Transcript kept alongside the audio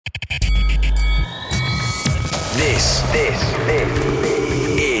This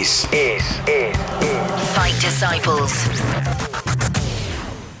is Fight Disciples.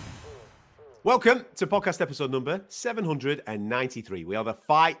 Welcome to podcast episode number 793. We are the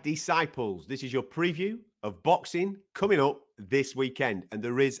Fight Disciples. This is your preview of boxing coming up this weekend. And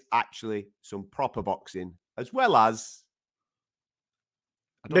there is actually some proper boxing as well as...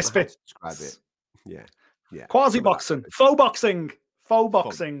 I don't know how to describe it. Yeah. Quasi-boxing. Faux boxing. Faux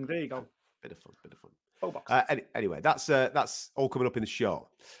boxing. There you go. Bit of fun. Faux boxing. Anyway, that's all coming up in the show.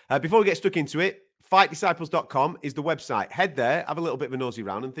 Before we get stuck into it, fightdisciples.com is the website. Head there, have a little bit of a nosy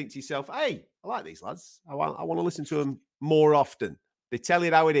round and think to yourself, hey, I like these lads. I want to listen to them more often. They tell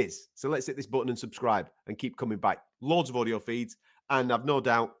you how it is. So let's hit this button and subscribe and keep coming back. Loads of audio feeds. And I've no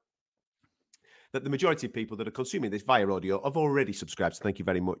doubt that the majority of people that are consuming this via audio have already subscribed. So thank you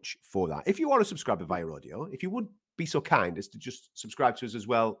very much for that. If you want to subscribe via audio, if you would be so kind as to just subscribe to us as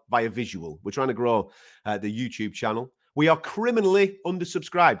well via visual. We're trying to grow the YouTube channel. We are criminally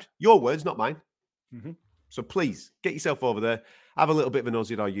undersubscribed. Your words, not mine. Mm-hmm. So please get yourself over there. Have a little bit of a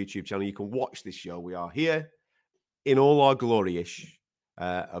nosy at our YouTube channel. You can watch this show. We are here in all our glory-ish,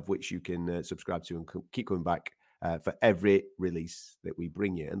 of which you can subscribe to and keep coming back for every release that we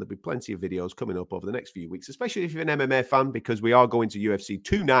bring you. And there'll be plenty of videos coming up over the next few weeks, especially if you're an MMA fan, because we are going to UFC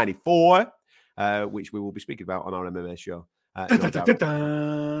 294, which we will be speaking about on our MMA show, no doubt,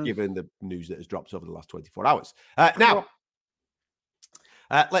 given the news that has dropped over the last 24 hours. Now,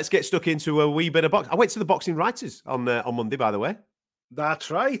 let's get stuck into a wee bit of boxing. I went to the Boxing Writers on Monday, by the way.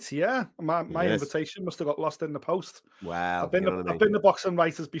 That's right, yeah. My invitation must have got lost in the post. Wow. I've been the Boxing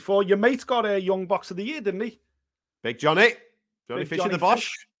Writers before. Your mate got a Young Box of the Year, didn't he? Big Johnny Fisher, the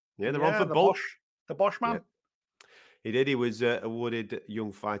Bosch. Yeah, they're on for Bosch. The Bosch man. Yeah. He did. He was awarded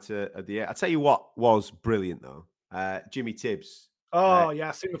Young Fighter of the Year. I tell you what was brilliant though. Jimmy Tibbs. Yeah,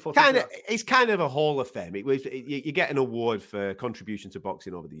 I seen the footage. It's kind of a Hall of Fame. You get an award for contribution to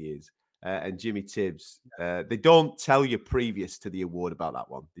boxing over the years. And Jimmy Tibbs, they don't tell you previous to the award about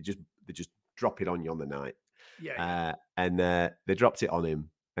that one. They just drop it on you on the night. Yeah. And they dropped it on him,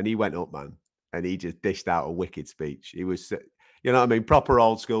 and he went up, man, and he just dished out a wicked speech. He was, you know what I mean, proper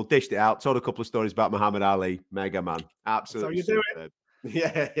old school. Dished it out. Told a couple of stories about Muhammad Ali, mega man, absolutely. So you do it.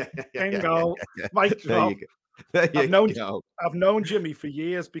 Yeah. Bingo. Mic drop. I've known Jimmy for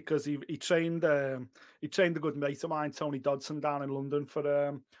years because he trained a good mate of mine, Tony Dodson, down in London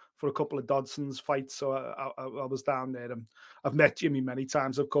for a couple of Dodson's fights. So I was down there, and I've met Jimmy many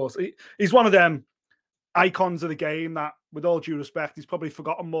times. Of course, he's one of them icons of the game that, with all due respect, he's probably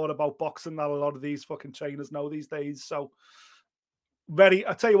forgotten more about boxing than a lot of these fucking trainers know these days. So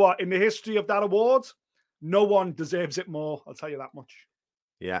I tell you what, in the history of that award, no one deserves it more. I'll tell you that much.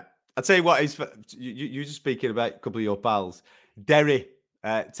 Yeah. I'll tell you what, you're just speaking about a couple of your pals. Derry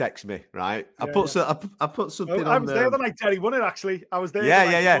text me, right? I put something on. I was there the night Derry won it, actually. I was there.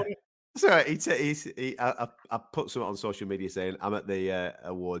 Yeah. So I put something on social media saying I'm at the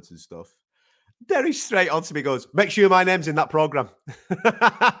awards and stuff. Derry straight on to me goes, make sure my name's in that programme.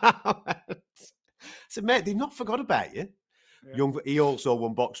 I said, mate, they've not forgot about you. Yeah. He also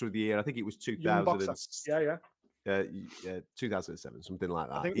won Boxer of the Year. I think it was 2000. Yeah. 2007, something like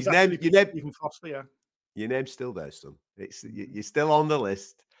that. I think His name, even Foster, yeah. Your name's still there, son. You're still on the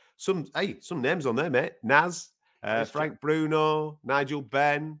list. Some names on there, mate. Naz, Frank Bruno, Nigel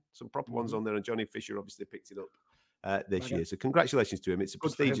Benn, some proper ones on there, and Johnny Fisher obviously picked it up this year. So congratulations to him. It's a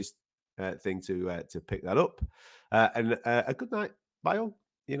prestigious thing to pick that up, and a good night by all.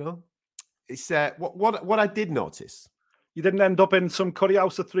 You know, it's what I did notice. You didn't end up in some curry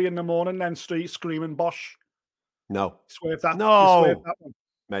house at 3 a.m, then screaming Bosch. No. Swerve that. No. Swerve that one.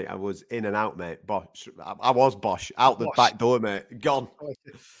 Mate, I was in and out, mate. Bosch. I was Bosch. Out the back door, mate. Gone.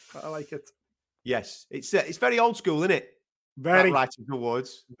 I like it. Yes. It's very old school, isn't it? Very. Writing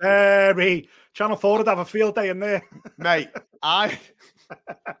awards. Very. Channel 4 would have a field day in there. Mate, Oh,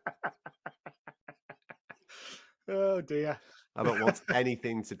 dear. I don't want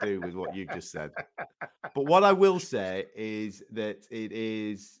anything to do with what you just said. But what I will say is that it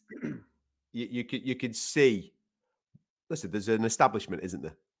is... You could see... Listen, there's an establishment, isn't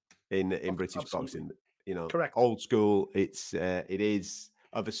there, in British boxing? You know, correct. Old school. It is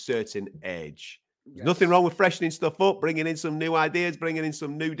of a certain age. Yes. Nothing wrong with freshening stuff up, bringing in some new ideas, bringing in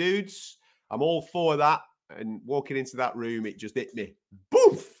some new dudes. I'm all for that. And walking into that room, it just hit me.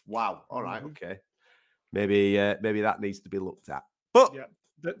 Boof! Wow. All right. Okay. Maybe that needs to be looked at. But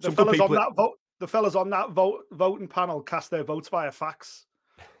the fellas on that voting panel cast their votes via fax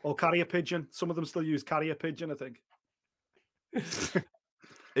or carrier pigeon. Some of them still use carrier pigeon, I think.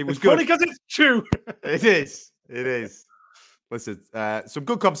 It was funny because it's true. It is. Listen, some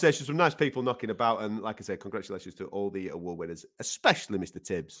good conversations, some nice people knocking about. And like I said, congratulations to all the award winners, especially Mr.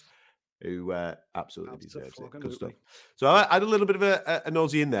 Tibbs, who absolutely deserves it. Good stuff. So I had a little bit of a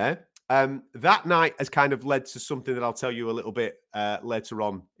nosy in there. That night has kind of led to something that I'll tell you a little bit later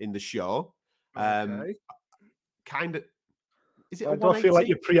on in the show. Okay. Kind of. Is it I don't feel like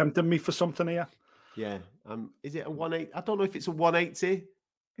you're preempting me for something here. Yeah. Is it a 180? I don't know if it's a 180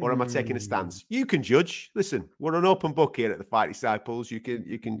 or am I taking a stance? You can judge. Listen, we're an open book here at the Fight Disciples. You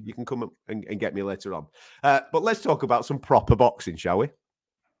can come up and get me later on. But let's talk about some proper boxing, shall we?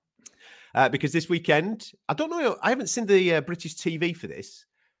 Because this weekend, I don't know. I haven't seen the British TV for this.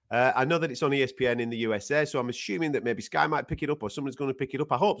 I know that it's on ESPN in the USA, so I'm assuming that maybe Sky might pick it up or someone's going to pick it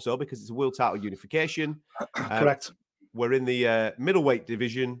up. I hope so, because it's a world title unification. Correct. We're in the middleweight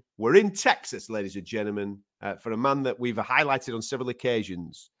division. We're in Texas, ladies and gentlemen, for a man that we've highlighted on several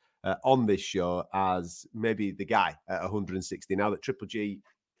occasions on this show as maybe the guy at 160. Now that Triple G,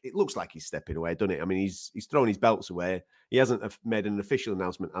 it looks like he's stepping away, doesn't it? I mean, he's thrown his belts away. He hasn't made an official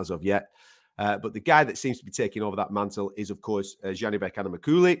announcement as of yet. But the guy that seems to be taking over that mantle is, of course, Janibek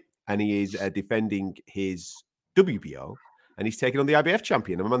Anamakuli, and he is defending his WBO, and he's taking on the IBF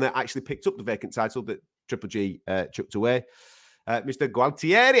champion, a man that actually picked up the vacant title that Triple G chucked away, Mr.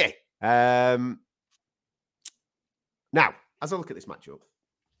 Gualtieri. Now, as I look at this matchup,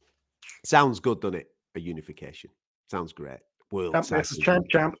 sounds good, doesn't it? A unification. Sounds great. World title.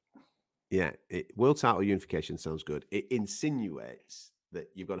 Champ. Yeah, world title unification sounds good. It insinuates that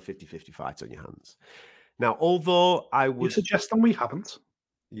you've got a 50-50 fight on your hands. Now, although I would... You're suggesting we haven't?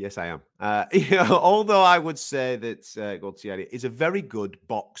 Yes, I am. Although I would say that Gualtieri is a very good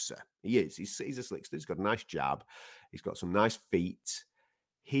boxer. He is. He's a slickster. He's got a nice jab. He's got some nice feet.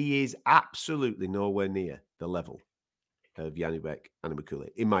 He is absolutely nowhere near the level of Janibek Anamakuli,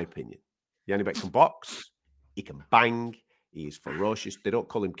 in my opinion. Janibek can box. He can bang. He is ferocious. They don't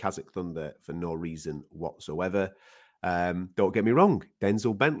call him Kazakh Thunder for no reason whatsoever. Don't get me wrong,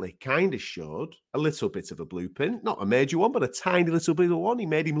 Denzel Bentley kind of showed a little bit of a blueprint, not a major one, but a tiny little bit of one. He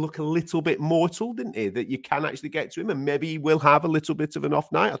made him look a little bit mortal, didn't he? That you can actually get to him, and maybe he will have a little bit of an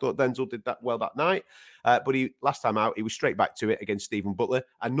off night. I thought Denzel did that well that night, but last time out, he was straight back to it against Stephen Butler.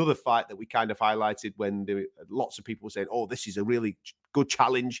 Another fight that we kind of highlighted when lots of people were saying, "Oh, this is a really good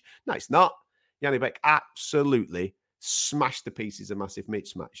challenge." No, it's not. Janibek absolutely smash the pieces a massive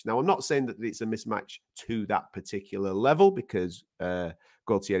mismatch. Now, I'm not saying that it's a mismatch to that particular level because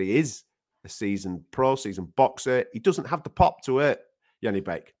Gualtieri is a seasoned boxer. He doesn't have the pop to hurt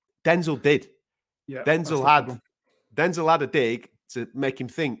Janibek. Denzel did. Yeah, Denzel had a dig to make him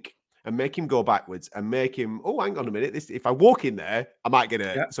think and make him go backwards and make him, oh, hang on a minute. If I walk in there, I might get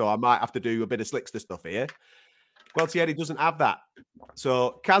hurt. Yeah. So I might have to do a bit of slickster stuff here. Gualtieri doesn't have that.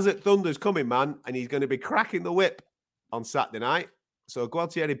 So Kazakh Thunder's coming, man, and he's going to be cracking the whip on Saturday night. So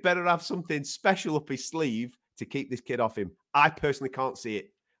Gualtieri better have something special up his sleeve to keep this kid off him. I personally can't see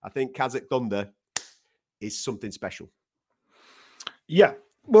it. I think Kazakh Thunder is something special. Yeah.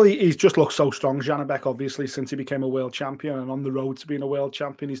 Well, he's just looked so strong, Janibek, obviously, since he became a world champion and on the road to being a world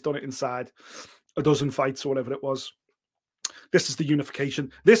champion. He's done it inside a dozen fights or whatever it was. This is the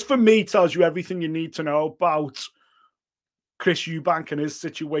unification. This, for me, tells you everything you need to know about Chris Eubank and his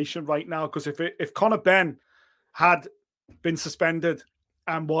situation right now. Because if Conor Benn had been suspended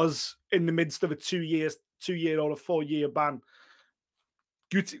and was in the midst of a 2-year or a 4-year ban,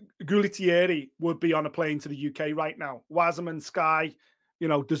 Gualtieri would be on a plane to the UK right now. Wasserman, Sky,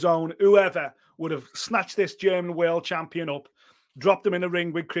 DAZN, whoever would have snatched this German world champion up, dropped him in a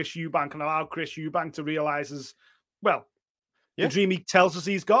ring with Chris Eubank and allowed Chris Eubank to realise the dream he tells us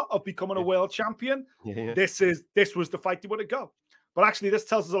he's got of becoming a world champion. Yeah. This was the fight he would have got. But actually, this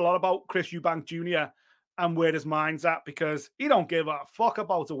tells us a lot about Chris Eubank Jr. and where his mind's at, because he don't give a fuck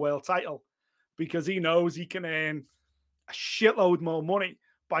about a world title because he knows he can earn a shitload more money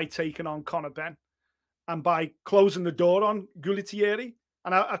by taking on Conor Benn and by closing the door on Gualtieri.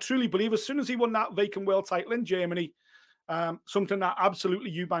 And I truly believe as soon as he won that vacant world title in Germany, something that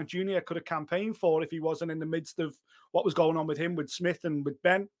absolutely Eubank Jr. could have campaigned for if he wasn't in the midst of what was going on with him, with Smith and with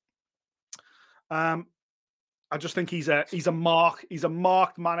Ben. I just think he's a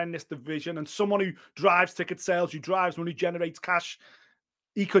marked man in this division, and someone who drives ticket sales, who drives money, generates cash.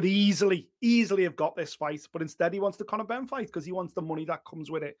 He could easily have got this fight, but instead he wants the Conor Benn fight because he wants the money that comes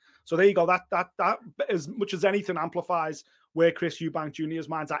with it. So there you go. That as much as anything amplifies where Chris Eubank Jr.'s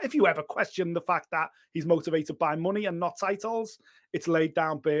mind's at. If you ever question the fact that he's motivated by money and not titles, it's laid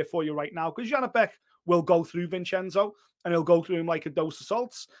down bare for you right now, because Janibek will go through Vincenzo and he'll go through him like a dose of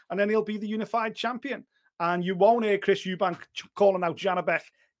salts, and then he'll be the unified champion. And you won't hear Chris Eubank calling out Janibek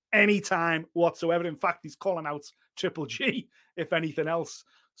any time whatsoever. In fact, he's calling out Triple G, if anything else.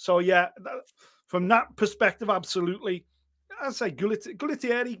 So, yeah, from that perspective, absolutely. I say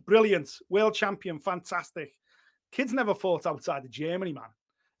Gualtieri, brilliant. World champion, fantastic. Kid's never fought outside of Germany, man.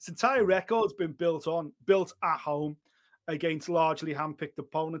 His entire record's been built at home against largely handpicked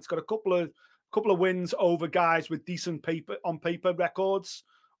opponents. Got a couple of wins over guys with decent paper records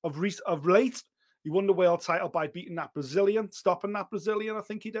of late. He won the world title by beating that Brazilian, stopping that Brazilian, I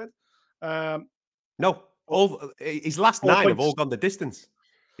think he did. No, his last 9 have all gone the distance.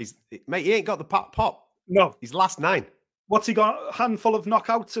 Mate, he ain't got the pop. No. His last 9. What's he got? A handful of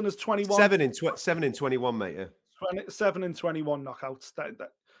knockouts in his 21? 7 in 21, mate, yeah. 7 in 21 knockouts.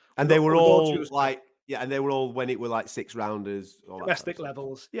 And they were all like, and they were all when it were like 6-rounders. Domestic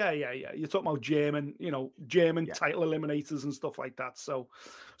levels. Yeah. You're talking about German title eliminators and stuff like that. So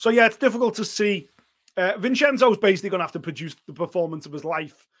yeah, it's difficult to see. Vincenzo's basically going to have to produce the performance of his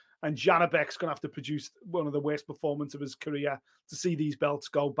life, and Janibek's going to have to produce one of the worst performances of his career to see these belts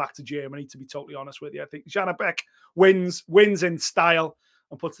go back to Germany, to be totally honest with you. I think Janibek wins in style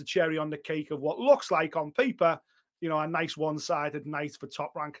and puts the cherry on the cake of what looks like on paper, a nice one-sided night for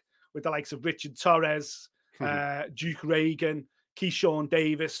Top Rank with the likes of Richard Torres, Duke Reagan, Keyshawn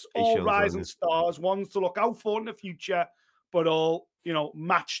Davis, all rising stars, ones to look out for in the future, but all,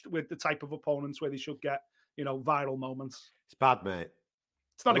 matched with the type of opponents where they should get, viral moments. It's bad, mate.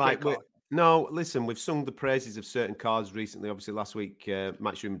 It's not a great card. No, listen, we've sung the praises of certain cards recently. Obviously, last week,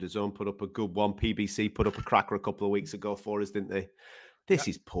 Matchroom DAZN put up a good one. PBC put up a cracker a couple of weeks ago for us, didn't they? This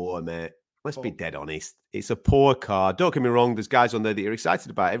is poor, mate. Let's be dead honest. It's a poor card. Don't get me wrong. There's guys on there that you're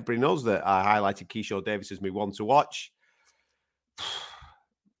excited about. Everybody knows that I highlighted Keyshawn Davis as my one to watch.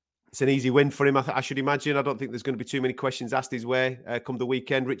 It's an easy win for him, I should imagine. I don't think there's going to be too many questions asked his way come the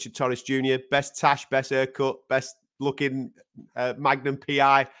weekend. Richard Torres Jr., best tash, best haircut, best looking Magnum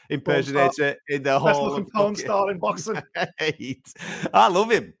PI impersonator in the whole. Best looking porn star in boxing. I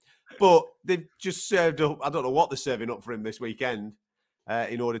love him. But they've just served up, I don't know what they're serving up for him this weekend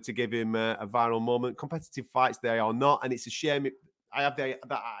in order to give him a viral moment. Competitive fights they are not, and it's a shame. I have that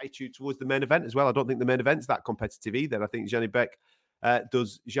attitude towards the main event as well. I don't think the main event's that competitive either. I think Janibek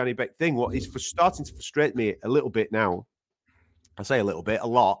does Janibek thing. What is starting to frustrate me a little bit now, I say a little bit, a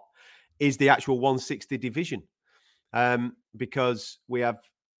lot, is the actual 160 division. Because we have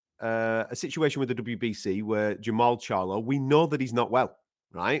a situation with the WBC where Jamal Charlo, we know that he's not well,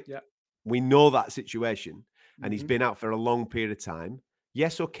 right? Yeah. We know that situation, and he's been out for a long period of time.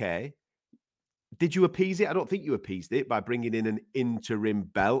 Yes, okay. Did you appease it? I don't think you appeased it by bringing in an interim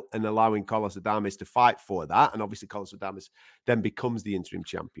belt and allowing Carlos Adames to fight for that. And obviously, Carlos Adames then becomes the interim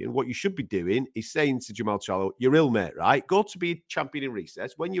champion. What you should be doing is saying to Jamal Charlo, you're ill, mate, right? Go to be a champion in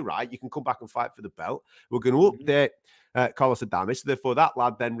recess. When you're right, you can come back and fight for the belt. We're going to update Carlos Adames. So therefore, that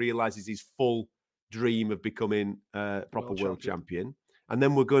lad then realizes his full dream of becoming a proper world champion. And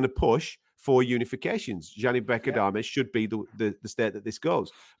then we're going to push for unifications. Janibek Adames should be the state that this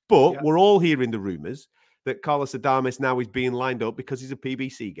goes. But we're all hearing the rumours that Carlos Adames now is being lined up because he's a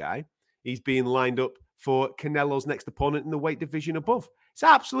PBC guy. He's being lined up for Canelo's next opponent in the weight division above. It's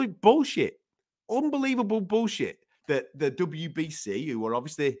absolute bullshit. Unbelievable bullshit that the WBC, who are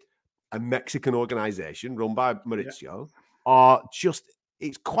obviously a Mexican organization run by Mauricio, are just,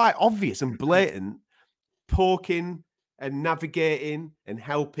 it's quite obvious and blatant, poking and navigating and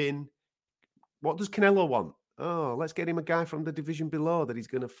helping. What does Canelo want? Oh, let's get him a guy from the division below that he's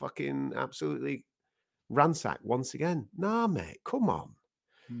going to fucking absolutely ransack once again. Nah, mate, come on.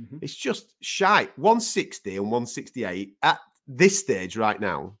 It's just shite. 160 and 168 at this stage right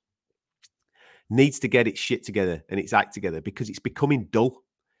now needs to get its shit together and its act together because it's becoming dull.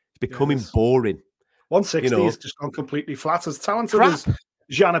 It's becoming boring. 160 has just gone completely flat. As talented as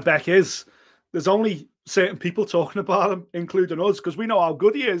Janibek is, there's only certain people talking about him, including us, because we know how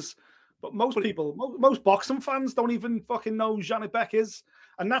good he is. But most people, most boxing fans don't even fucking know who Janibek is.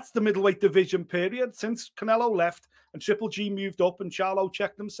 And that's the middleweight division period. Since Canelo left and Triple G moved up and Charlo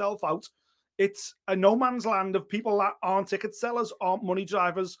checked himself out, it's a no man's land of people that aren't ticket sellers, aren't money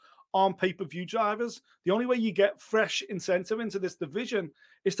drivers, aren't pay-per-view drivers. The only way you get fresh incentive into this division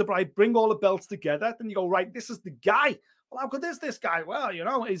is to bring all the belts together. Then you go, right, this is the guy. Well, how good is this guy? Well,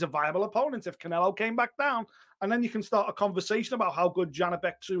 he's a viable opponent if Canelo came back down. And then you can start a conversation about how good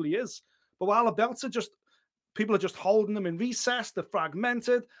Janibek truly is. But while the belts are people are just holding them in recess, they're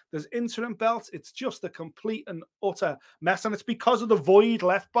fragmented, there's interim belts, it's just a complete and utter mess. And it's because of the void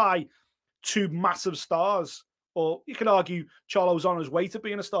left by two massive stars. Or you can argue Charlo's on his way to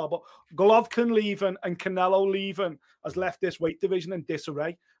being a star, but Golovkin leaving and Canelo leaving has left this weight division in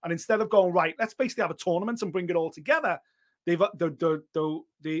disarray. And instead of going, right, let's basically have a tournament and bring it all together,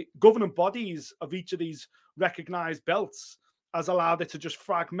 the governing bodies of each of these recognized belts has allowed it to just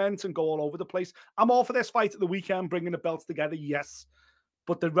fragment and go all over the place. I'm all for this fight at the weekend, bringing the belts together, yes.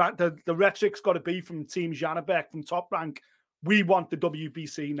 But the rhetoric's got to be from Team Janabek, from Top Rank. We want the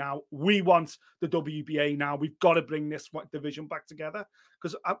WBC now. We want the WBA now. We've got to bring this division back together.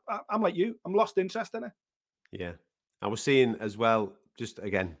 Because I'm like you. I'm lost interest in it. Yeah. I was seeing as well, just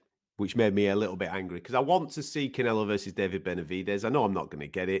again, which made me a little bit angry, because I want to see Canelo versus David Benavidez. I know I'm not going to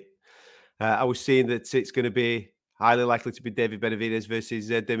get it. I was seeing that it's going to be highly likely to be David Benavidez versus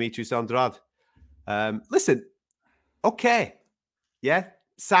Demetrius Andrade. Listen, okay. Yeah,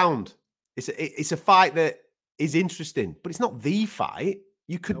 sound. It's a fight that is interesting, but it's not the fight.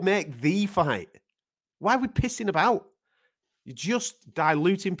 You could make the fight. Why are we pissing about? You're just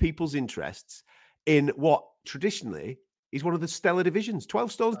diluting people's interests in what traditionally is one of the stellar divisions.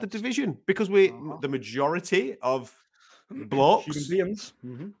 12 stone's the division, because the majority of blokes, human beings,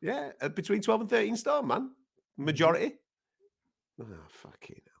 yeah, between 12 and 13 stone, man. Majority. Oh,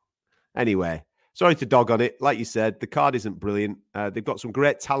 fucking hell. Anyway. Sorry to dog on it. Like you said, the card isn't brilliant. They've got some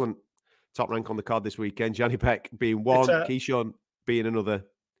great talent. Top Rank on the card this weekend. Janibek being one, Keyshawn being another.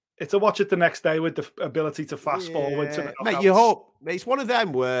 It's a watch it the next day with the ability to fast forward. To mate, you hope. It's one of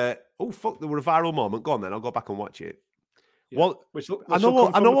them where, oh, fuck, there were a viral moment. Go on then. I'll go back and watch it. Yeah. Well, I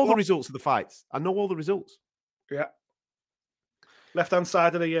know all the results of the fights. I know all the results. Yeah. Left-hand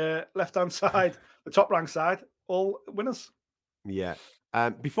side, the Top Rank side, all winners. Yeah.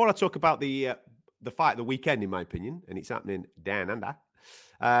 Before I talk about the fight of the weekend, in my opinion, and it's happening down under,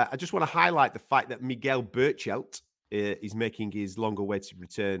 I just want to highlight the fact that Miguel Berchelt is making his long-awaited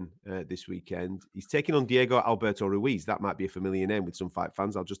return this weekend. He's taking on Diego Alberto Ruiz. That might be a familiar name with some fight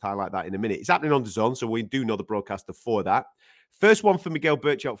fans. I'll just highlight that in a minute. It's happening on DAZN, so we do know the broadcaster for that. First one for Miguel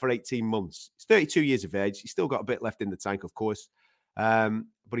Berchelt for 18 months. He's 32 years of age. He's still got a bit left in the tank, of course.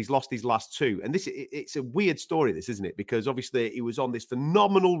 But he's lost his last two. And it's a weird story, this, isn't it? Because obviously he was on this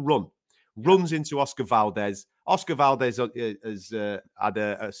phenomenal run. Runs into Oscar Valdez. Oscar Valdez has had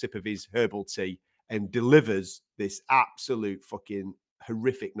a sip of his herbal tea and delivers this absolute fucking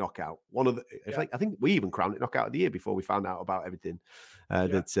horrific knockout. One of the, I think we even crowned it knockout of the year before we found out about everything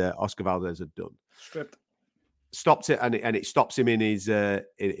that Oscar Valdez had done. Stopped it, and it stops him in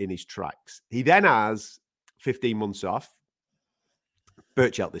his tracks. He then has 15 months off.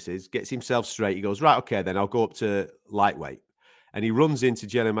 Berchelt, this is, gets himself straight. He goes, right, okay, then I'll go up to lightweight. And he runs into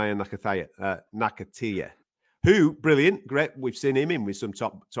Jeremiah Nakathila, who, brilliant, great. We've seen him in with some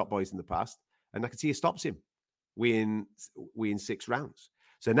top boys in the past. And Nakathila stops him. We in 6 rounds.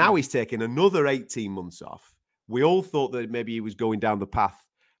 So now he's taking another 18 months off. We all thought that maybe he was going down the path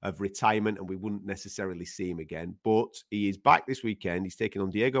of retirement and we wouldn't necessarily see him again. But he is back this weekend. He's taking on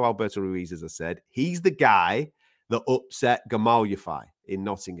Diego Alberto Ruiz, as I said. He's the guy that upset Gamal Yafai in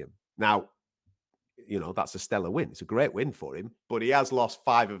Nottingham. Now, you know, that's a stellar win. It's a great win for him, but he has lost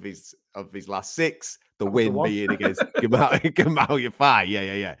 5 of his last 6. The win being against Gamal Yafai.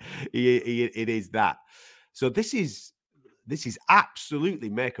 Yeah. It is that. So this is absolutely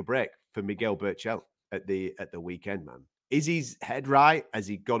make or break for Miguel Berchelt at the weekend, man. Is his head right? Has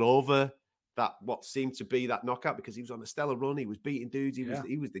he got over that what seemed to be that knockout, because he was on a stellar run? He was beating dudes.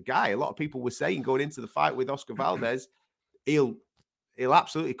 He was the guy. A lot of people were saying going into the fight with Oscar Valdez, he'll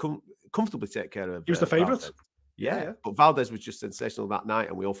absolutely comfortably take care of. He was the favourite. Yeah, but Valdez was just sensational that night,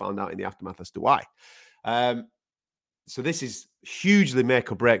 and we all found out in the aftermath as to why. So this is hugely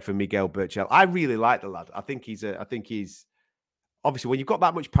make or break for Miguel Berchelt. I really like the lad. I think he's obviously, when you've got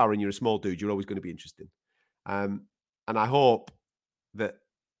that much power and you're a small dude, you're always going to be interesting. And I hope that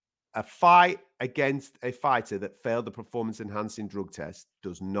a fight against a fighter that failed the performance-enhancing drug test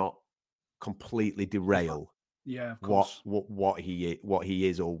does not completely derail what he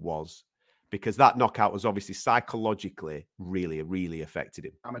is or was, because that knockout was obviously psychologically really affected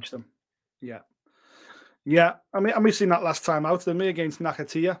him. Damaged him. Yeah. I mean, we've seen that last time out, didn't we, against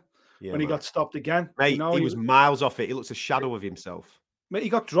Nakathila when he got stopped again. Mate, he was miles off it. He looks a shadow of himself. Mate, he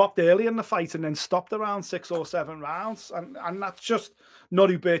got dropped early in the fight and then stopped around 6 or 7 rounds. And that's just not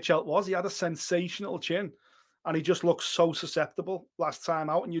who Berchelt was. He had a sensational chin. And he just looks so susceptible last time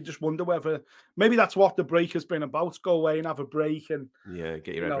out. And you just wonder whether maybe that's what the break has been about. Go away and have a break and get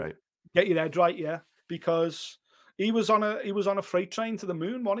your head right. Get your head right, yeah. Because he was on a freight train to the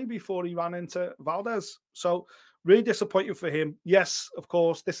moon, wasn't he, before he ran into Valdez. So really disappointing for him. Yes, of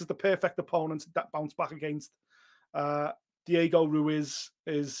course, this is the perfect opponent that bounced back against. Diego Ruiz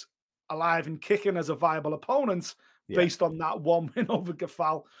is alive and kicking as a viable opponent based on that one win over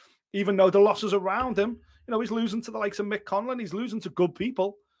Gafal. Even though the losses around him, you know, he's losing to the likes of Mick Conlan, he's losing to good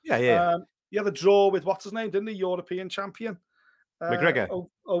people. Yeah. He had a draw with what's his name, didn't he? European champion. McGregor.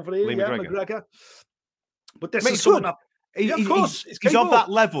 Over here, Lee McGregor. But this is good. That, of course. He's of that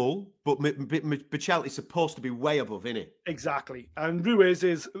level, but Bichelli is supposed to be way above, isn't it? Exactly. And Ruiz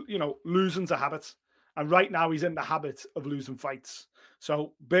is, losing's a habit. And right now he's in the habit of losing fights.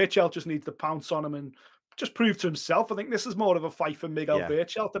 So Berchelt just needs to pounce on him and just prove to himself. I think this is more of a fight for Miguel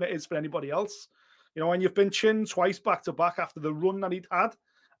Berchelt than it is for anybody else. When you've been chinned twice back to back after the run that he'd had,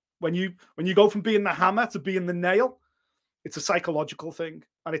 when you go from being the hammer to being the nail, it's a psychological thing.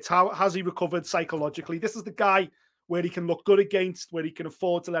 And it's how has he recovered psychologically? This is the guy where he can look good against, where he can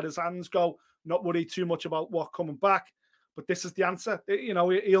afford to let his hands go, not worry too much about what coming back. But this is the answer.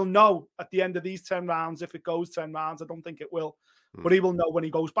 He'll know at the end of these 10 rounds, if it goes 10 rounds, I don't think it will. But he will know when he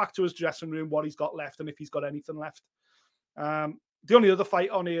goes back to his dressing room what he's got left and if he's got anything left. The only other fight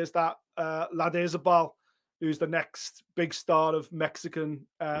on here is that Ladezabal, who's the next big star of Mexican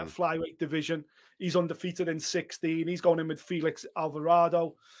flyweight division. He's undefeated in 16. He's going in with Felix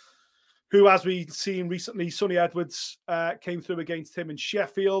Alvarado, who, as we've seen recently, Sonny Edwards came through against him in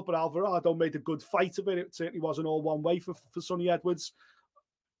Sheffield, but Alvarado made a good fight of it. It certainly wasn't all one way for Sonny Edwards.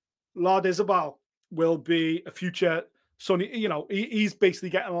 Ladezabal will be a future Sonny. He's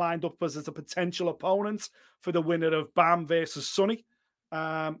basically getting lined up as a potential opponent for the winner of Bam versus Sonny.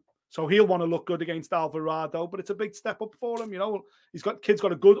 So he'll want to look good against Alvarado, but it's a big step up for him. Kid's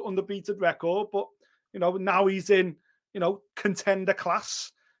got a good undefeated record, but now he's in contender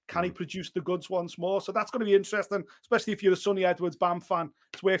class. Can he produce the goods once more? So that's going to be interesting, especially if you're a Sonny Edwards Bam fan.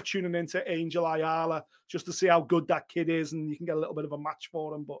 It's worth tuning into Angel Ayala just to see how good that kid is, and you can get a little bit of a match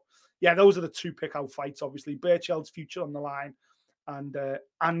for him. But yeah, those are the two pick-out fights, obviously. Berchelt's future on the line, and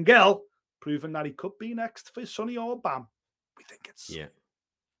Angel proving that he could be next for Sonny or Bam. We think it's... Yeah.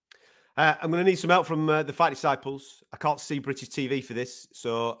 I'm going to need some help from the Fight Disciples. I can't see British TV for this,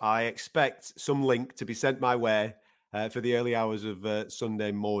 so I expect some link to be sent my way for the early hours of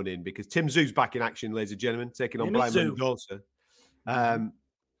Sunday morning, because Tim Tszyu's back in action, ladies and gentlemen, taking on Brian Mendoza.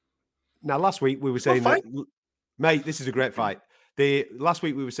 Now, last week we were saying that, mate, this is a great fight. Last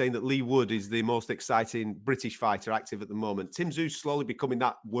week we were saying that Lee Wood is the most exciting British fighter active at the moment. Tim Tszyu's slowly becoming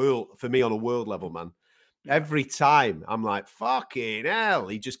that world, for me, on a world level, man. Every time I'm like, fucking hell,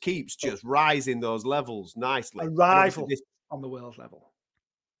 he just keeps rising those levels nicely. A rival on the world level.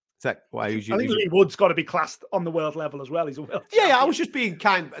 I think Lee Wood's got to be classed on the world level as well. He's a world champion. I was just being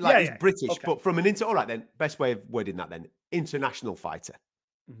kind, he's British, okay. But from an all right then, best way of wording that then, international fighter.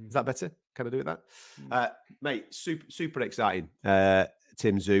 Mm-hmm. Is that better? Can I do that? Mate, super exciting,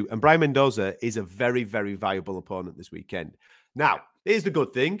 Tim Tszyu. And Brian Mendoza is a very, very viable opponent this weekend. Now, here's the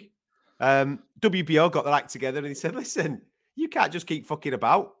good thing. WBO got their act together and he said, listen, you can't just keep fucking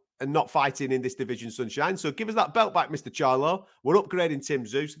about and not fighting in this division, Sunshine. So give us that belt back, Mr. Charlo. We're upgrading Tim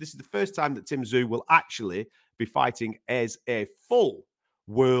Tszyu. So this is the first time that Tim Tszyu will actually be fighting as a full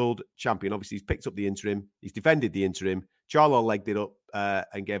world champion. Obviously, he's picked up the interim. He's defended the interim. Charlo legged it up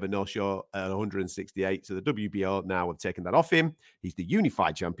and gave a no-show at 168. So the WBO now have taken that off him. He's the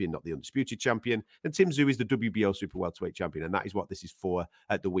unified champion, not the undisputed champion. And Tim Tszyu is the WBO super welterweight champion. And that is what this is for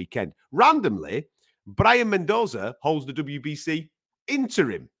at the weekend. Randomly, Brian Mendoza holds the WBC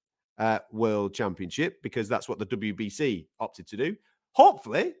interim world championship because that's what the WBC opted to do.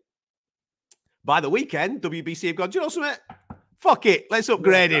 Hopefully, by the weekend, WBC have gone, do you know something? Fuck it. Let's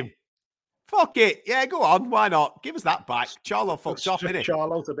upgrade him. Fuck it. Yeah, go on. Why not? Give us that back. Charlo fucks off, innit?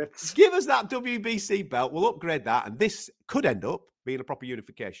 Charlo's a bit. Give us that WBC belt. We'll upgrade that. And this could end up being a proper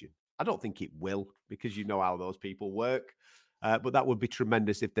unification. I don't think it will, because you know how those people work. But that would be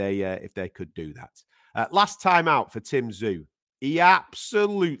tremendous if they could do that. Last time out for Tim Tszyu, he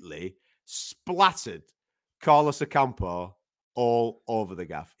absolutely splattered Carlos Ocampo all over the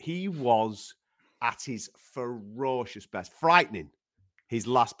gaff. He was at his ferocious best. Frightening, his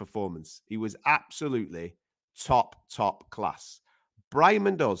last performance. He was absolutely top class. Brian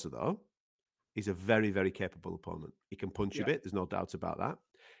Mendoza, though, is a very, very capable opponent. He can punch a bit. There's no doubt about that.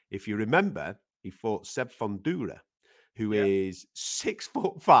 If you remember, he fought Seb Fondura, who is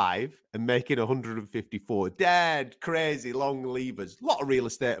 6'5" and making 154. Dead, crazy, long levers. A lot of real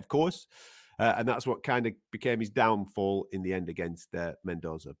estate, of course. And that's what kind of became his downfall in the end against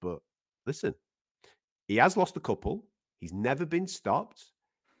Mendoza. But listen, he has lost a couple. He's never been stopped.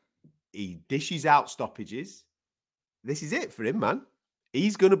 He dishes out stoppages. This is it for him, man.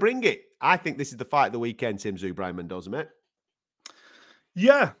 He's going to bring it. I think this is the fight of the weekend, Tim Tszyu, Brian Mendoza, mate.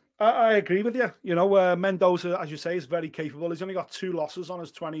 Yeah, I agree with you. You know, Mendoza, as you say, is very capable. He's only got 2 losses on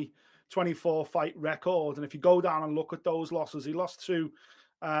his 24 fight record. And if you go down and look at those losses, he lost to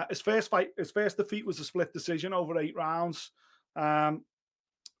his first defeat was a split decision over 8 rounds.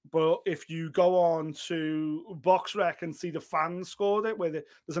 But if you go on to BoxRec and see the fans scored it, where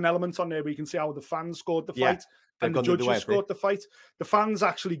there's an element on there where you can see how the fans scored the fight and the judges scored the fight. The fans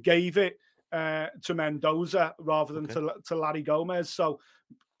actually gave it to Mendoza rather than to Larry Gomez. So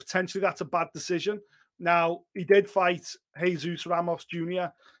potentially that's a bad decision. Now, he did fight Jesus Ramos Jr.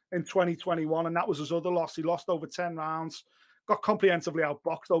 in 2021, and that was his other loss. He lost over 10 rounds, got comprehensively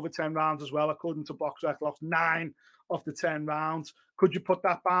outboxed over 10 rounds as well, according to BoxRec, lost 9 of the 10 rounds. Could you put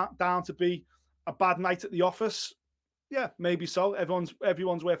that down to be a bad night at the office? Yeah, maybe so.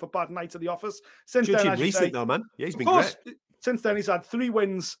 Everyone's worth a bad night at the office. Since then, as you say, though, man. Yeah, he's been great. Since then, he's had 3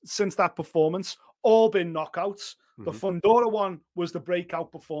 wins since that performance, all been knockouts. Mm-hmm. The Fundora one was the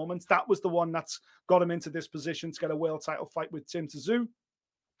breakout performance. That was the one that's got him into this position to get a world title fight with Tim Tszyu.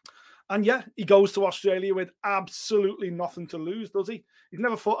 And yeah, he goes to Australia with absolutely nothing to lose, does he? He's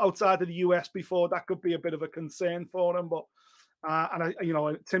never fought outside of the US before. That could be a bit of a concern for him. But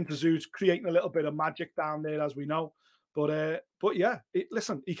Tim Tszyu's creating a little bit of magic down there, as we know. But yeah,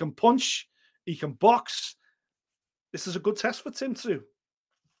 listen, he can punch, he can box. This is a good test for Tim Tszyu.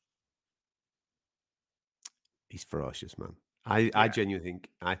 He's ferocious, man. I genuinely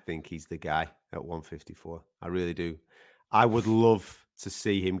think he's the guy at 154. I really do. I would love to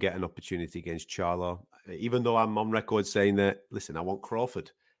see him get an opportunity against Charlo, even though I'm on record saying that, listen, I want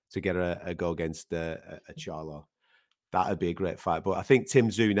Crawford to get a go against a Charlo. That would be a great fight. But I think Tim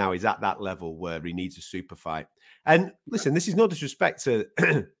Tszyu now is at that level where he needs a super fight. And listen, this is no disrespect to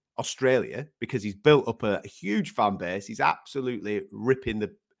Australia, because he's built up a huge fan base. He's absolutely ripping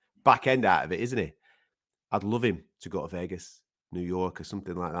the back end out of it, isn't he? I'd love him to go to Vegas, New York, or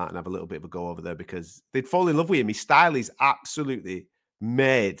something like that, and have a little bit of a go over there, because they'd fall in love with him. His style is absolutely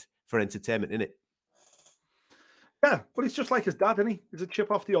made for entertainment, isn't it? Yeah, but he's just like his dad, isn't he? He's a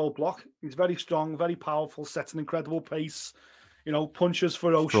chip off the old block. He's very strong, very powerful, sets an incredible pace, punches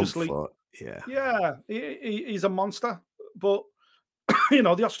ferociously. Yeah, he's a monster. But,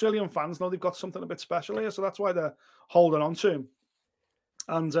 the Australian fans know they've got something a bit special here, so that's why they're holding on to him.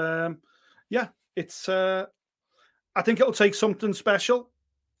 And, it's... I think it'll take something special,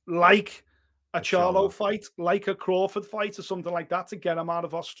 like a Charlo fight, like a Crawford fight, or something like that, to get him out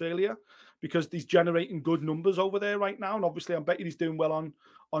of Australia, because he's generating good numbers over there right now, and obviously, I bet he's doing well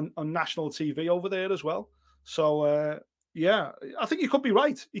on national TV over there as well. So, I think you could be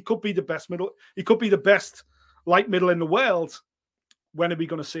right. He could be the best middle. He could be the best light middle in the world. When are we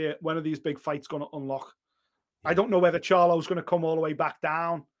going to see it? When are these big fights going to unlock? I don't know whether Charlo's going to come all the way back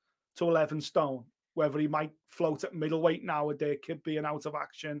down to 11 stone. Whether he might float at middleweight nowadays, could be an out of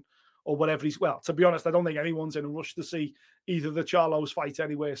action, or whatever to be honest, I don't think anyone's in a rush to see either the Charlos fight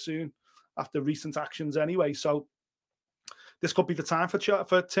anywhere soon after recent actions anyway. So this could be the time for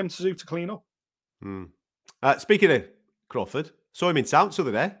Tim Tszyu to clean up. Speaking of Crawford, saw him in town the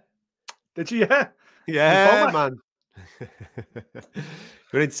other day. Did you? Yeah, man.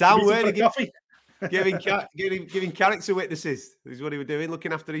 We're in town, weren't you? Giving character witnesses is what he was doing,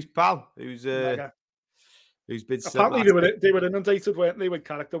 looking after his pal, who's been. Apparently they were inundated, weren't they, with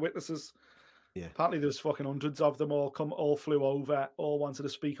character witnesses? Yeah. Apparently there's fucking hundreds of them all flew over, all wanted to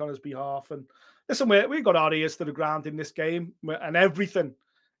speak on his behalf. And listen, we got our ears to the ground in this game, and everything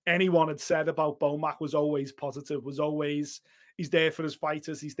anyone had said about Bomac was always positive. Was always, he's there for his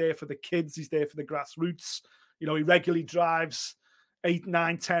fighters, he's there for the kids, he's there for the grassroots. He regularly drives 8,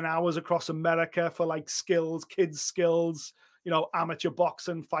 9, 10 hours across America for kids skills, amateur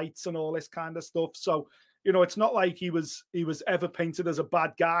boxing fights and all this kind of stuff. So, it's not like he was ever painted as a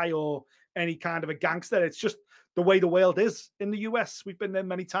bad guy or any kind of a gangster. It's just the way the world is in the US. We've been there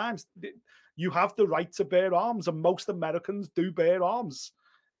many times. You have the right to bear arms, and most Americans do bear arms.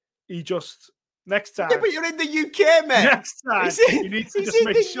 Next time. Yeah, but you're in the UK, mate. Next time, you need to just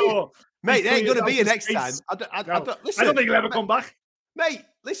make sure. Mate, there ain't going to be a next time. I don't think he'll ever come back. Mate,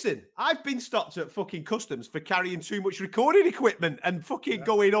 listen, I've been stopped at fucking customs for carrying too much recording equipment and fucking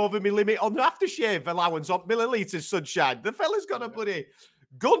going over my limit on the aftershave allowance on millilitres, sunshine. The fella's got a bloody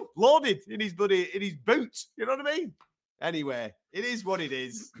gun loaded in his boot. You know what I mean? Anyway, it is what it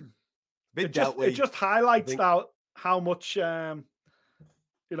is. It just highlights how much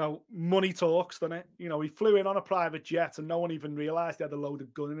money talks, doesn't it? He flew in on a private jet and no one even realised he had a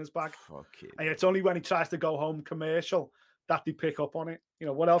loaded gun in his bag. And it's only when he tries to go home commercial that they pick up on it.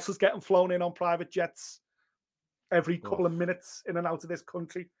 What else is getting flown in on private jets every couple of minutes in and out of this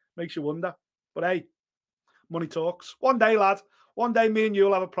country? Makes you wonder. But hey, money talks. One day, lad. One day, me and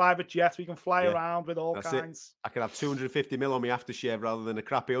you'll have a private jet. We can fly around with all kinds. I can have 250 mil on my aftershave rather than a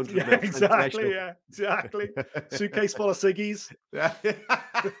crappy 100 mil. Exactly. Yeah, exactly. Suitcase full of ciggies.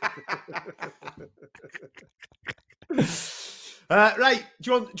 Right.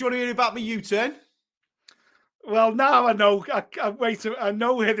 Do you want to hear about my U-turn? Well, now I know. I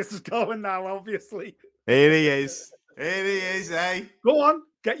know where this is going now, obviously. Here he is. Here he is, eh? Go on.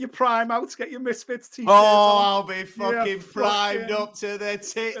 Get your prime out. Get your Misfits t-shirts on. I'll be fucking primed up to the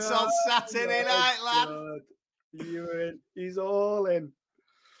tits on Saturday night, lad. He's all in.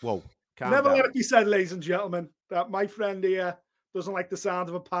 Whoa. Never let it be said, ladies and gentlemen, that my friend here doesn't like the sound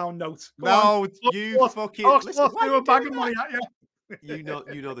of a pound note. Fucking... Listen, threw a bag of money at you.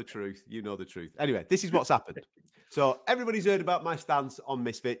 You know the truth. You know the truth. Anyway, this is what's happened. So everybody's heard about my stance on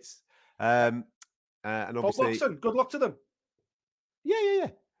Misfits. And obviously... Good luck to them.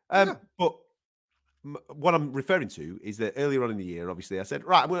 Yeah. But what I'm referring to is that earlier on in the year, obviously, I said,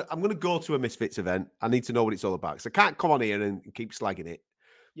 right, I'm going to go to a Misfits event. I need to know what it's all about. So I can't come on here and keep slagging it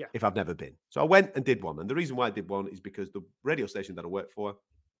if I've never been. So I went and did one. And the reason why I did one is because the radio station that I work for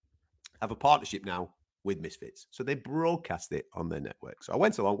have a partnership now with Misfits. So they broadcast it on their network. So I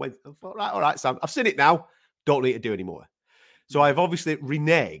went along, and thought, right, all right, Sam, I've seen it now. Don't need to do any more. So I've obviously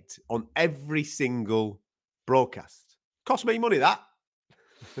reneged on every single broadcast. Cost me money, that.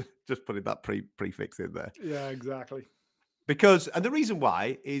 Just putting that prefix in there. Yeah, exactly. Because, and the reason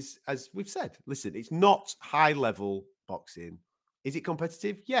why is, as we've said, listen, it's not high-level boxing. Is it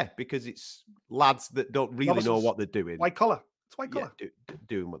competitive? Yeah, because it's lads that don't really know what they're doing. White collar. It's white collar. Yeah,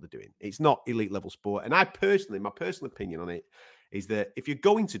 doing what they're doing. It's not elite-level sport. And my personal opinion on it is that if you're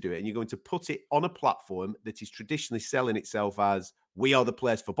going to do it and you're going to put it on a platform that is traditionally selling itself as we are the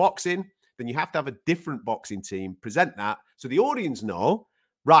place for boxing, then you have to have a different boxing team present that so the audience know,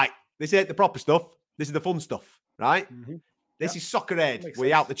 right, this ain't the proper stuff. This is the fun stuff, right? Mm-hmm. This is Soccer Aid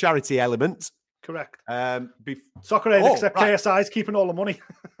without the charity element. Correct. Soccer Aid, except KSI is keeping all the money.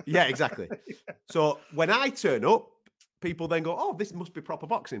 Yeah, exactly. So when I turn up, people then go, oh, this must be proper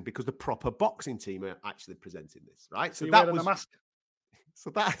boxing because the proper boxing team are actually presenting this, right? So that was a mask. So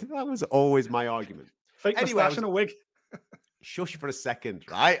that was always my argument. Fake mustache and a wig. Shush for a second,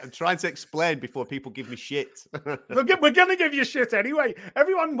 right? I'm trying to explain before people give me shit. We're going to give you shit anyway.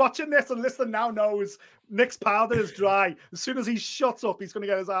 Everyone watching this and listening now knows Nick's powder is dry. As soon as he shuts up, he's going to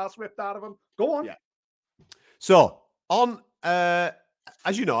get his ass ripped out of him. Go on. Yeah. So,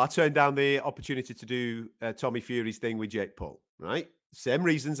 as you know, I turned down the opportunity to do Tommy Fury's thing with Jake Paul, right? Same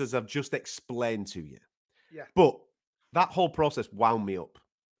reasons as I've just explained to you. Yeah. But that whole process wound me up.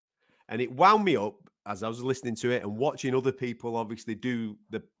 And it wound me up as I was listening to it and watching other people obviously do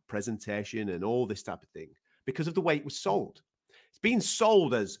the presentation and all this type of thing because of the way it was sold. It's being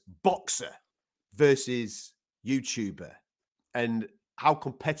sold as boxer versus YouTuber and how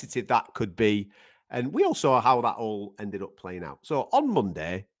competitive that could be. And we all saw how that all ended up playing out. So on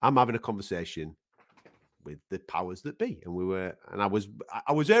Monday, I'm having a conversation with the powers that be. And I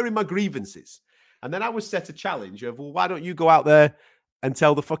was airing my grievances. And then I was set a challenge of, well, why don't you go out there and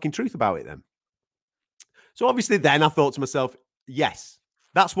tell the fucking truth about it then? So obviously then I thought to myself, yes,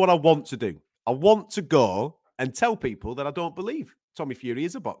 that's what I want to do. I want to go and tell people that I don't believe Tommy Fury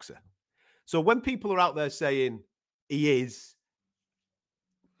is a boxer. So when people are out there saying he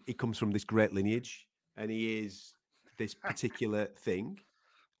comes from this great lineage and he is this particular thing,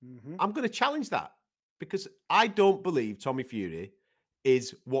 I'm going to challenge that because I don't believe Tommy Fury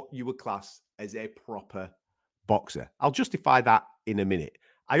is what you would class as a proper boxer. I'll justify that in a minute.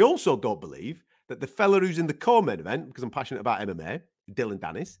 I also don't believe that the fella who's in the co-main event, because I'm passionate about MMA, Dylan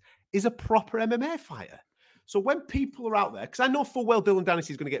Dennis, is a proper MMA fighter. So when people are out there, because I know full well Dylan Dennis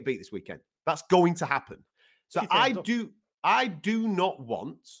is going to get beat this weekend. That's going to happen. So I do not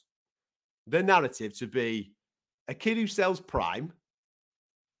want the narrative to be a kid who sells Prime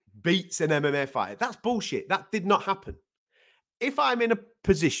beats an MMA fighter. That's bullshit. That did not happen. If I'm in a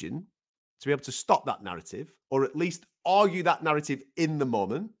position to be able to stop that narrative, or at least argue that narrative in the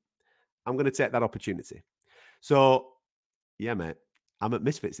moment, I'm going to take that opportunity. So, yeah, mate, I'm at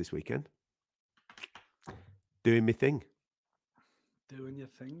Misfits this weekend. Doing my thing. Doing your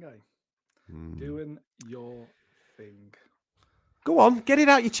thing, eh? Doing your thing. Go on, get it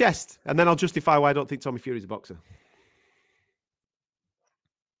out your chest, and then I'll justify why I don't think Tommy Fury's a boxer.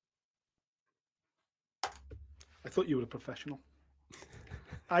 I thought you were a professional.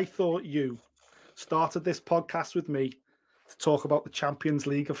 I thought you started this podcast with me to talk about the Champions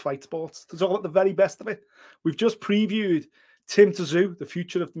League of fight sports, to talk about the very best of it. We've just previewed Tim Tszyu, the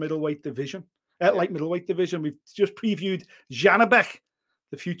future of the middleweight division, light middleweight division. We've just previewed Janabek,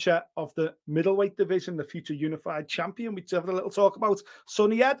 the future of the middleweight division, the future unified champion. We have a little talk about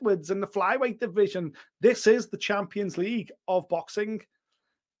Sonny Edwards and the flyweight division. This is the Champions League of boxing.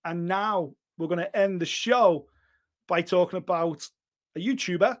 And now we're going to end the show by talking about a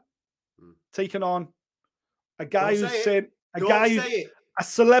YouTuber taking on a guy who's saying, a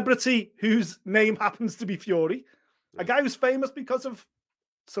celebrity whose name happens to be Fury, a guy who's famous because of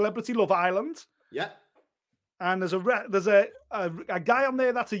Celebrity Love Island. Yeah. And there's a guy on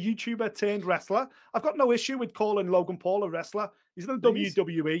there that's a YouTuber turned wrestler. I've got no issue with calling Logan Paul a wrestler. He's in the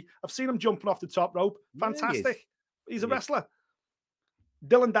WWE. I've seen him jumping off the top rope. Fantastic. He's a wrestler.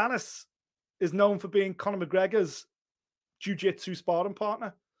 Dylan Dennis is known for being Conor McGregor's jiu-jitsu sparring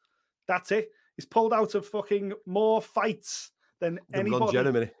partner. That's it. He's pulled out of fucking more fights than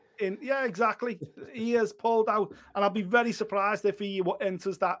anybody. Yeah, exactly. He has pulled out. And I'll be very surprised if he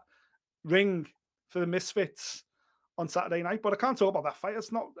enters that ring for the Misfits on Saturday night. But I can't talk about that fight.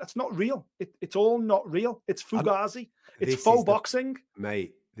 It's not real. It's all not real. It's fugazi. It's faux boxing.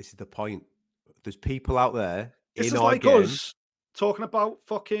 Mate, this is the point. There's people out there this is like us talking about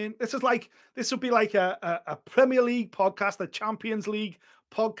fucking... This would be like a Premier League podcast, a Champions League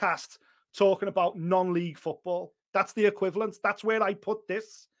podcast talking about non-league football. That's the equivalent. That's where I put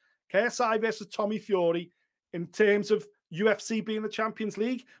this. KSI versus Tommy Fury in terms of UFC being the Champions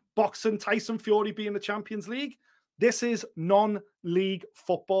League, boxing Tyson Fury being the Champions League. This is non-league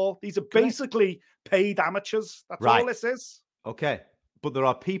football. These are basically paid amateurs. That's all this is. Okay. But there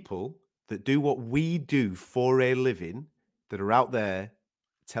are people that do what we do for a living that are out there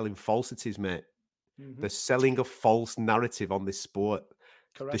telling falsities, mate. Mm-hmm. They're selling a false narrative on this sport.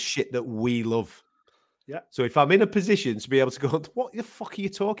 Correct. The shit that we love. Yeah. So if I'm in a position to be able to go, what the fuck are you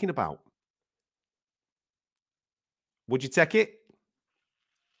talking about? Would you take it?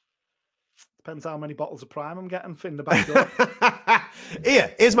 Depends how many bottles of Prime I'm getting in the back door.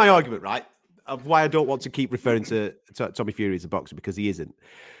 Here's my argument, right, of why I don't want to keep referring to Tommy Fury as a boxer, because he isn't.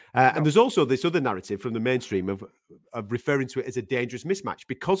 And there's also this other narrative from the mainstream of referring to it as a dangerous mismatch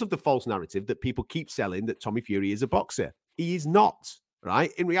because of the false narrative that people keep selling that Tommy Fury is a boxer. He is not,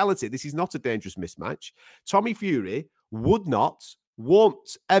 right? In reality, this is not a dangerous mismatch. Tommy Fury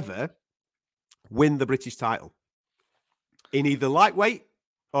won't ever win the British title in either light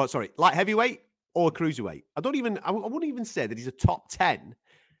heavyweight or cruiserweight. I wouldn't even say that he's a top 10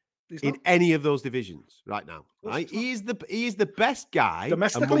 in any of those divisions right now. Right? He is the best guy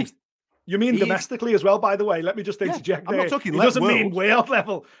domestically. You mean domestically as well, by the way? Let me just interject there. I'm not talking he doesn't mean world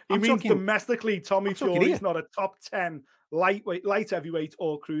level. He means domestically. Tommy Fury is not a top 10 light heavyweight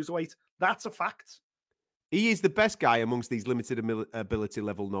or cruiserweight. That's a fact. He is the best guy amongst these limited ability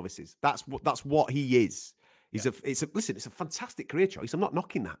level novices. That's what he is. It's a fantastic career choice. I'm not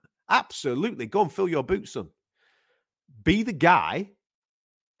knocking that. Absolutely. Go and fill your boots, son. Be the guy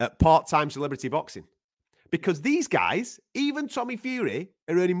at part-time celebrity boxing. Because these guys, even Tommy Fury,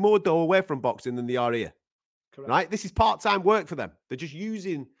 are earning more dough away from boxing than they are here. Correct. Right? This is part-time work for them. They're just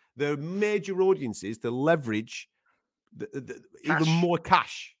using their major audiences to leverage even more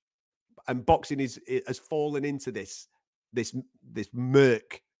cash. And boxing has fallen into this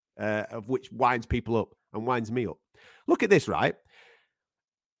murk of which winds people up and winds me up. Look at this, right?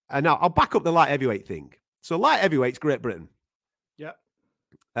 And now I'll back up the light heavyweight thing. So light heavyweight's Great Britain. Yeah.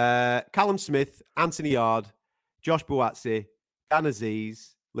 Callum Smith, Anthony Yard, Josh Buatsi, Dan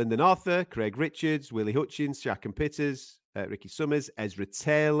Aziz, Lyndon Arthur, Craig Richards, Willie Hutchins, Jack and Pitters, Ricky Summers, Ezra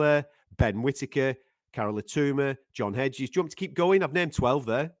Taylor, Ben Whittaker, Carol Atuma, John Hedges. Do you want me to keep going? I've named 12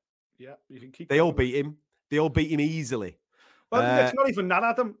 there. Yeah, you can keep going. All beat him. They all beat him easily. Well, it's not even that,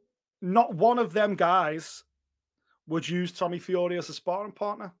 Adam. Not one of them guys would use Tommy Fury as a sparring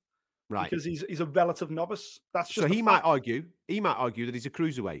partner. Right. Because he's a relative novice. That's just so he might argue that he's a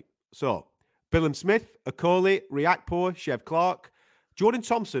cruiserweight. So Billam Smith, Okoli, Riakpour, Chev Clark, Jordan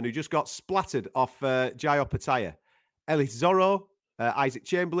Thompson, who just got splattered off Jayo Pataya, Ellis Zorro, Isaac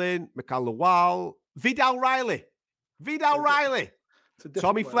Chamberlain, Mikhail Lawal, Vidal Riley,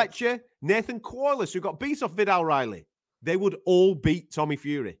 Tommy Fletcher, Nathan Corliss, who got beat off Vidal Riley. They would all beat Tommy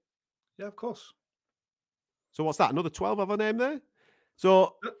Fury. Yeah, of course. So what's that? Another 12 have I named there?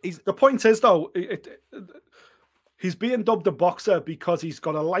 So the point is, though, he's being dubbed a boxer because he's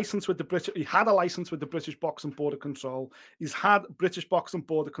got a license with the British. He had a license with the British Boxing Border Control. He's had British Boxing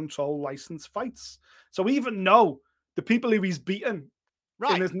Border Control license fights. So even though the people who he's beaten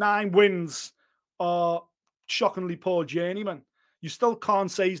in his 9 wins are shockingly poor journeymen, you still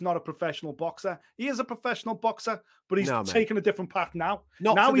can't say he's not a professional boxer. He is a professional boxer, but he's taken a different path now.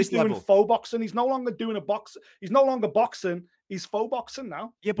 Now he's doing faux boxing. He's no longer doing a box. He's no longer boxing. He's faux boxing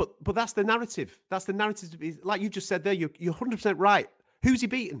now. Yeah, but that's the narrative. That's the narrative. Like you just said there, you're 100% right. Who's he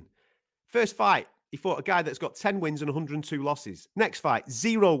beaten? First fight, he fought a guy that's got 10 wins and 102 losses. Next fight,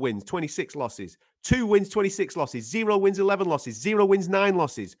 0 wins, 26 losses. 2 wins, 26 losses. 0 wins, 11 losses. 0 wins, 9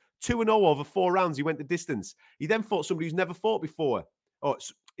 losses. 2-0 over 4 rounds. He went the distance. He then fought somebody who's never fought before. Oh,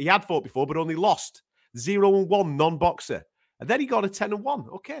 he had fought before, but only lost. 0-1 non-boxer. And then he got a 10-1.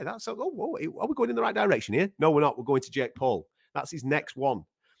 Okay, that's are we going in the right direction here? No, we're not. We're going to Jake Paul. That's his next one.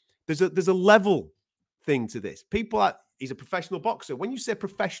 There's a level thing to this. He's a professional boxer. When you say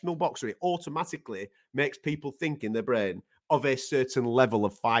professional boxer, it automatically makes people think in their brain of a certain level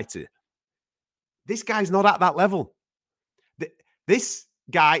of fighter. This guy's not at that level. This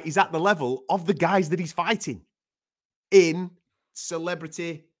guy is at the level of the guys that he's fighting in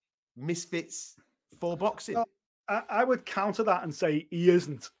celebrity misfits for boxing. No, I would counter that and say he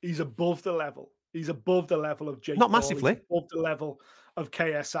isn't. He's above the level. He's above the level of Jake Not massively. He's above the level of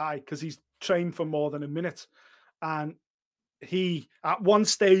KSI because he's trained for more than a minute. And he, at one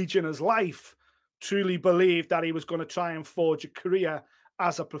stage in his life, truly believed that he was going to try and forge a career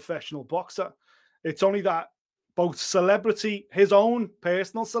as a professional boxer. It's only that both celebrity, his own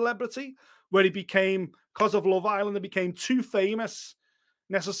personal celebrity, where he became, because of Love Island, he became too famous,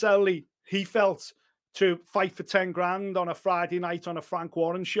 necessarily, he felt, to fight for 10 grand on a Friday night on a Frank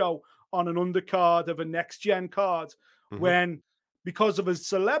Warren show on an undercard of a Next Gen card, when, because of his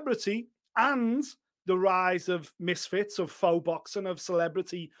celebrity and the rise of misfits, of faux boxing, of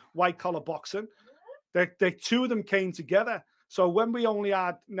celebrity white-collar boxing, the two of them came together. So when we only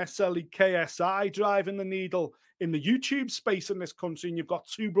had necessarily KSI driving the needle in the YouTube space in this country, and you've got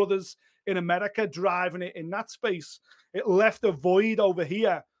two brothers in America driving it in that space, it left a void over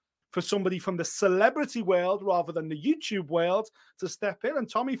here for somebody from the celebrity world rather than the YouTube world to step in.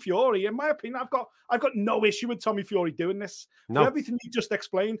 And Tommy Fury, in my opinion, I've got no issue with Tommy Fury doing this. No. For everything you just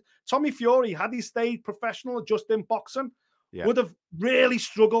explained, Tommy Fury, had he stayed professional just in boxing, would have really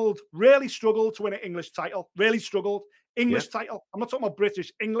struggled to win an English title. Really struggled. English title. I'm not talking about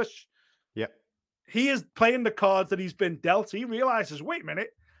British, English. Yeah. He is playing the cards that he's been dealt. He realizes, wait a minute,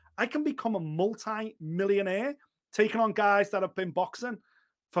 I can become a multi-millionaire taking on guys that have been boxing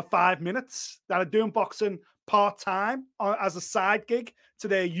for 5 minutes, that are doing boxing part-time as a side gig to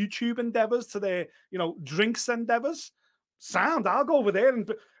their YouTube endeavors, to their, drinks endeavors. Sound, I'll go over there. And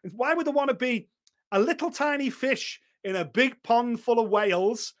why would they want to be a little tiny fish in a big pond full of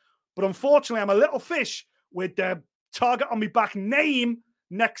whales? But unfortunately, I'm a little fish with the target on my back name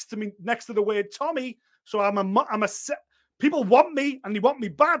next to the word Tommy. So people want me, and they want me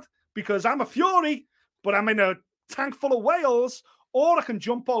bad because I'm a Fury, but I'm in a tank full of whales. Or I can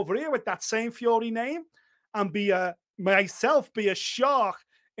jump over here with that same Fury name and be a shark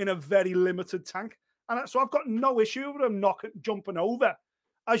in a very limited tank. And so I've got no issue with him jumping over.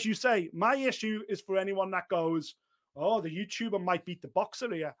 As you say, my issue is for anyone that goes, oh, the YouTuber might beat the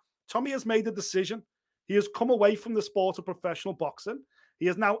boxer here. Tommy has made a decision. He has come away from the sport of professional boxing. He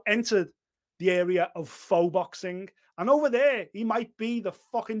has now entered the area of faux boxing. And over there, he might be the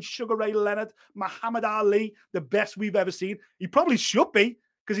fucking Sugar Ray Leonard, Muhammad Ali, the best we've ever seen. He probably should be,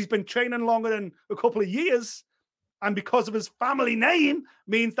 because he's been training longer than a couple of years. And because of his family name,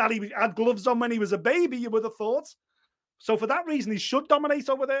 means that he had gloves on when he was a baby, you would have thought. So for that reason, he should dominate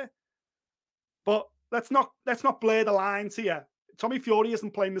over there. But let's not blur the lines here. Tommy Fury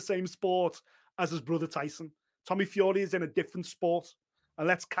isn't playing the same sport as his brother Tyson. Tommy Fury is in a different sport. And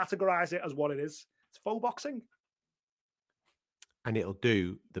let's categorize it as what it is. It's faux boxing. And it'll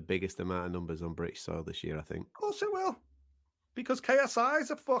do the biggest amount of numbers on British soil this year, I think. Of course it will. Because KSI is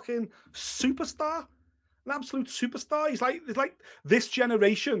a fucking superstar. An absolute superstar. He's like this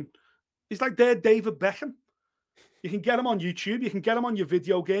generation. He's like their David Beckham. You can get him on YouTube. You can get him on your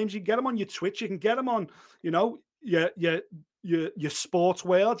video games. You can get him on your Twitch. You can get him on, your sports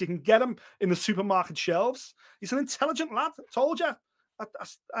world. You can get him in the supermarket shelves. He's an intelligent lad. I told you.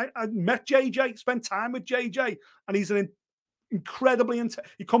 I met JJ, spent time with JJ, and he's an incredibly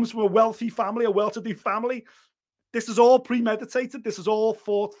he comes from a wealthy family, a well-to-do family. This is all premeditated. This is all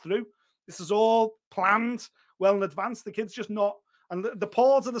thought through. This is all planned well in advance. The kid's just not. And the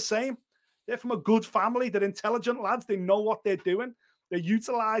Pauls are the same. They're from a good family. They're intelligent lads. They know what they're doing. They're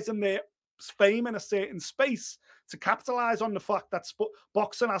utilizing their fame in a certain space to capitalize on the fact that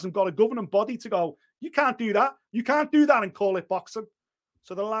boxing hasn't got a governing body to go, you can't do that. You can't do that and call it boxing.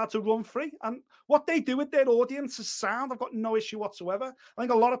 So they're allowed to run free. And what they do with their audience is sound. I've got no issue whatsoever. I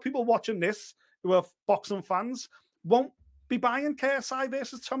think a lot of people watching this who are boxing fans won't be buying KSI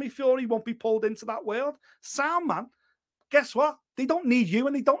versus Tommy Fury, won't be pulled into that world. Sound, man. Guess what? They don't need you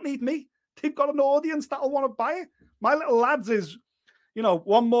and they don't need me. They've got an audience that'll want to buy it. My little lads is,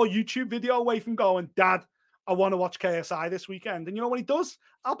 one more YouTube video away from going, Dad, I want to watch KSI this weekend. And you know what he does?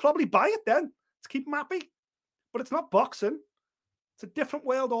 I'll probably buy it then to keep him happy. But it's not boxing. It's a different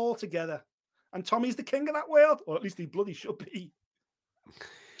world altogether. And Tommy's the king of that world, or at least he bloody should be.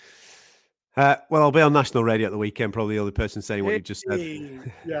 Well, I'll be on national radio at the weekend. Probably the only person saying what you just said.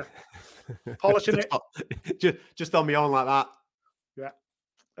 Yeah, polishing it. Just on me on like that. Yeah.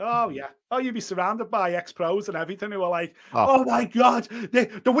 Oh yeah. Oh, you'd be surrounded by ex-pros and everything who are like, "Oh my god,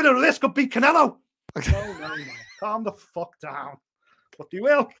 the winner of this could be Canelo." No. Calm the fuck down. But you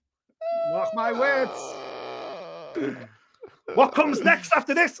will. Mark my words. What comes next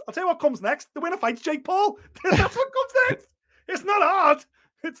after this? I'll tell you what comes next. The winner fights Jake Paul. That's what comes next. It's not hard.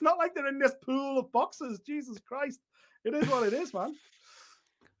 It's not like they're in this pool of boxers. Jesus Christ. It is what it is, man.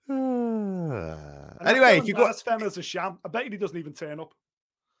 Anyway, if you got Fenner's a sham, I bet he doesn't even turn up.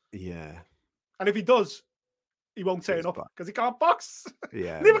 Yeah. And if he does, he won't turn up because he can't box.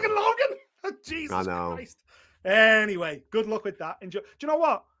 Yeah. Neither can Logan. Jesus Christ. Anyway, good luck with that. Enjoy. Do you know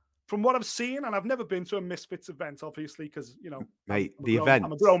what? From what I've seen, and I've never been to a Misfits event, obviously, because, you know, mate,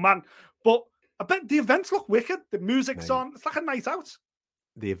 I'm a grown man. But I bet the events look wicked. The music's on. It's like a night out.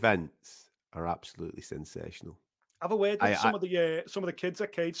 The events are absolutely sensational. Have a word with some of the kids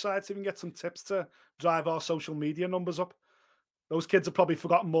at Cage Side so we can get some tips to drive our social media numbers up. Those kids have probably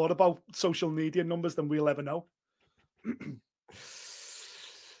forgotten more about social media numbers than we'll ever know.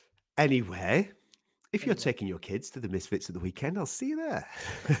 Anyway, if you're taking your kids to the Misfits at the weekend, I'll see you there.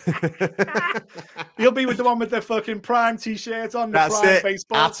 He'll be with the one with the fucking Prime t-shirt on. That's Prime it.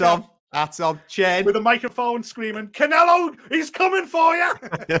 baseball Hats on, chain. With a microphone screaming, "Canelo, he's coming for you!"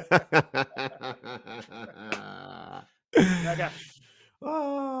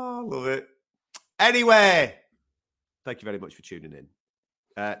 Oh, love it. Anyway, thank you very much for tuning in.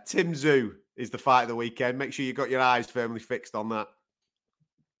 Tim Tszyu is the fight of the weekend. Make sure you got your eyes firmly fixed on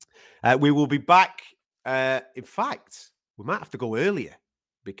that. We will be back. In fact, we might have to go earlier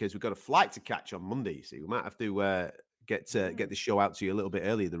because we've got a flight to catch on Monday. You see, we might have to get the show out to you a little bit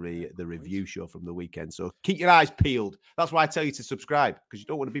earlier, the review show from the weekend. So keep your eyes peeled. That's why I tell you to subscribe, because you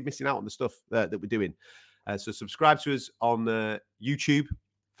don't want to be missing out on the stuff that we're doing. So subscribe to us on YouTube.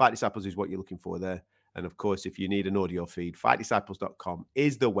 Fight Disciples is what you're looking for there. And of course, if you need an audio feed, fightdisciples.com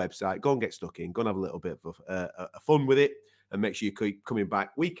is the website. Go and get stuck in. Go and have a little bit of fun with it. And make sure you keep coming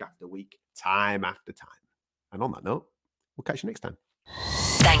back week after week, time after time. And on that note, we'll catch you next time.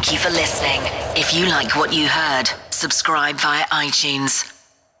 Thank you for listening. If you like what you heard, subscribe via iTunes